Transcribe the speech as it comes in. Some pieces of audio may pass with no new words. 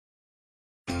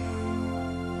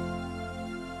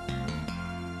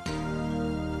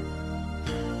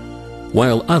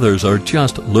While others are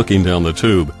just looking down the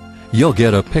tube, you'll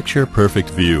get a picture-perfect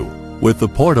view with the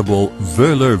portable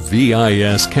Wöhler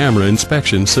VIS camera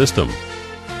inspection system.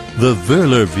 The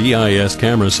Wöhler VIS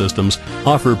camera systems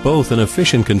offer both an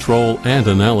efficient control and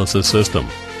analysis system.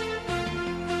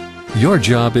 Your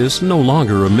job is no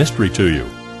longer a mystery to you.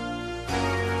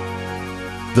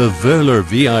 The Wöhler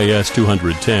VIS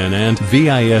 210 and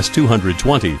VIS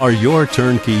 220 are your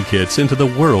turnkey kits into the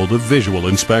world of visual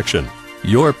inspection.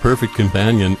 Your perfect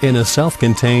companion in a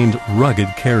self-contained, rugged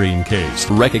carrying case.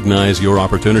 Recognize your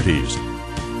opportunities.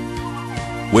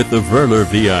 With the Wöhler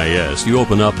VIS, you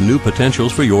open up new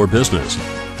potentials for your business.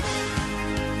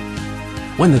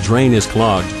 When the drain is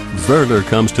clogged, Wöhler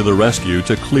comes to the rescue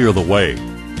to clear the way.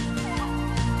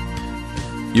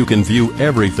 You can view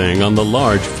everything on the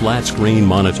large flat-screen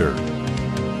monitor.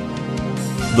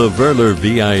 The Wöhler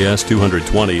VIS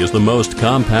 220 is the most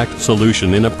compact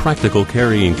solution in a practical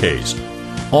carrying case.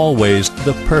 Always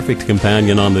the perfect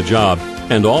companion on the job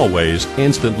and always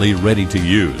instantly ready to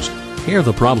use. Here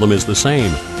the problem is the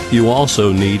same. You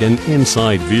also need an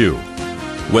inside view.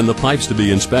 When the pipes to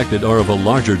be inspected are of a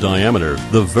larger diameter,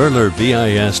 the Wöhler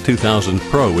VIS 2000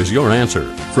 Pro is your answer.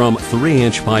 From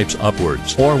 3-inch pipes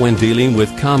upwards, or when dealing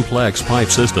with complex pipe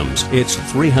systems, its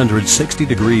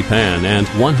 360-degree pan and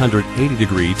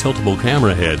 180-degree tiltable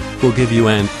camera head will give you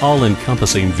an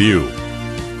all-encompassing view.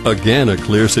 Again, a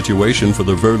clear situation for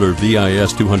the Wöhler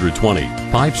VIS 220.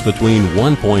 Pipes between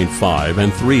 1.5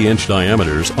 and 3-inch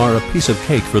diameters are a piece of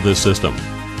cake for this system.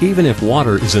 Even if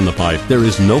water is in the pipe, there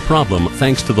is no problem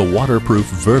thanks to the waterproof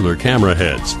Wöhler camera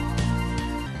heads.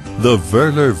 The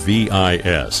Wöhler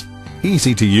VIS.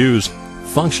 Easy to use,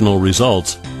 functional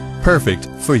results, perfect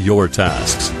for your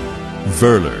tasks.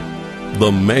 Wöhler,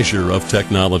 the measure of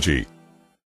technology.